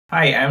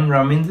Hi, I'm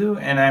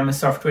Ramindu and I'm a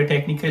software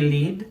technical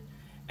lead,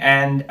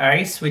 and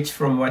I switched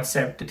from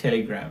WhatsApp to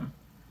Telegram.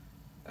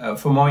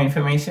 For more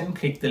information,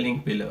 click the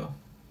link below.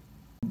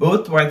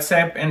 Both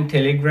WhatsApp and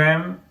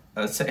Telegram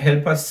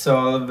help us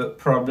solve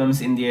problems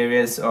in the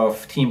areas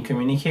of team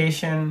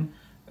communication,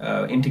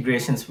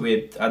 integrations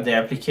with other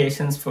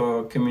applications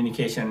for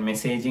communication and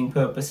messaging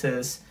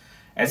purposes,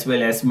 as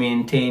well as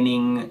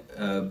maintaining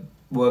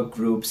work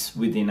groups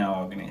within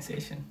our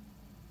organization.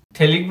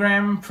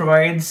 Telegram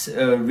provides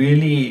a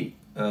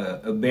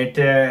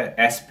better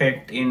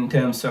aspect in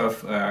terms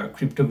of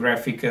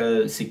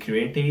cryptographical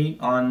security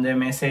on the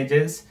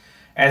messages,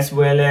 as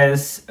well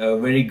as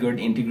very good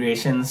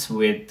integrations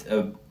with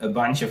a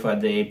bunch of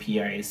other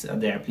APIs,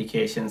 other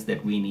applications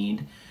that we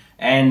need.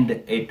 And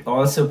it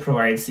also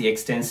provides the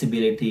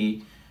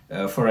extensibility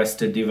for us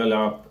to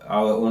develop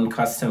our own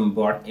custom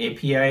bot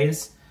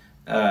APIs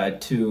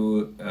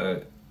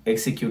to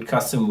execute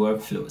custom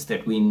workflows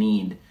that we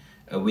need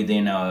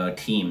within our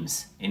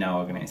teams in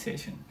our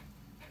organization.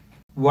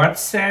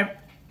 WhatsApp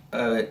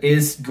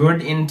is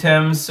good in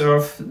terms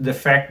of the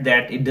fact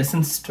that it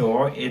doesn't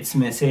store its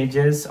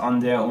messages on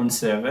their own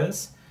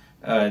servers.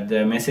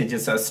 The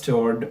messages are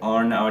stored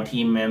on our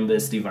team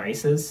members'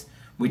 devices,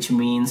 which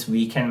means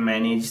we can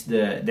manage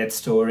that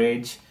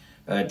storage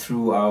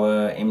through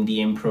our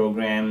MDM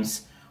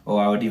programs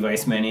or our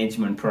device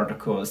management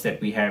protocols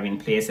that we have in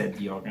place at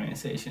the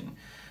organization.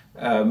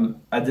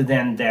 Other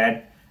than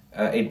that,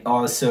 it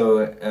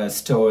also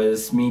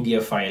stores media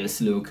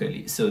files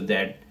locally, so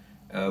that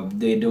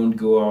they don't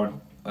go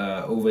out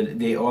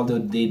although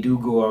they do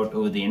go out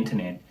over the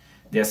internet,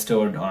 they're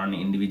stored on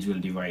individual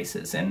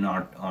devices and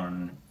not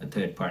on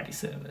third-party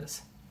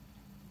servers.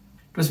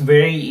 It was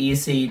very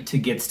easy to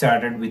get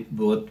started with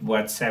both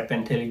WhatsApp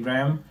and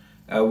Telegram.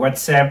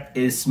 WhatsApp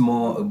is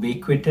more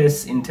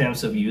ubiquitous in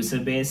terms of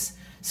user base,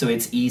 so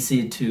it's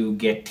easy to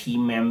get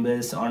team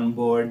members on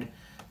board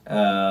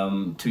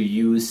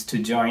to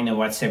join a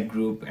WhatsApp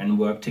group and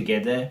work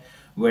together,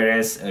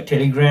 whereas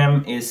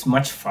Telegram is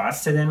much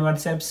faster than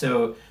WhatsApp.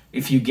 So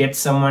if you get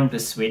someone to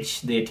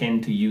switch, they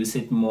tend to use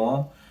it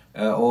more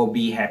or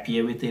be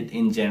happier with it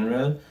in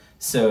general.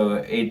 So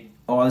it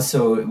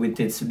also, with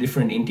its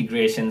different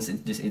integrations,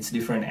 its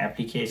different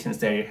applications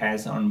that it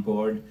has on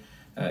board,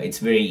 it's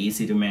very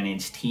easy to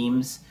manage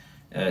teams.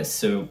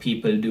 So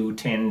people do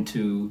tend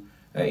to,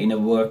 in a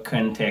work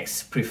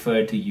context,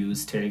 prefer to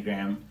use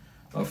Telegram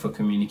for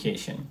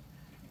communication.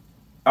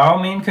 Our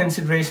main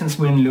considerations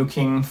when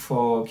looking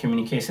for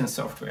communication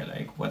software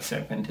like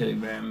WhatsApp and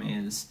Telegram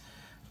is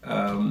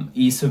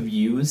ease of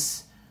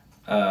use,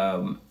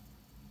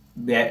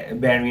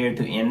 barrier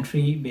to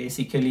entry.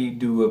 Basically,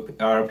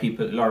 are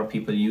a lot of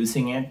people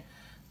using it,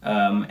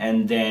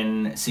 and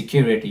then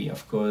security,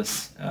 of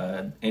course,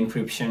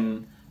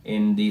 encryption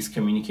in these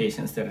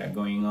communications that are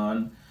going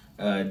on,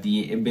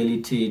 the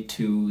ability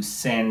to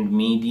send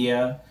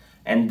media,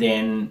 and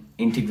then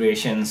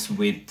integrations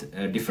with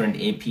different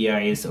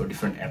APIs or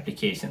different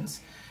applications,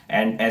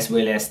 and as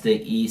well as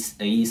the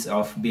ease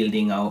of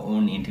building our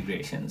own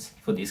integrations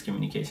for these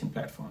communication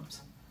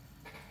platforms.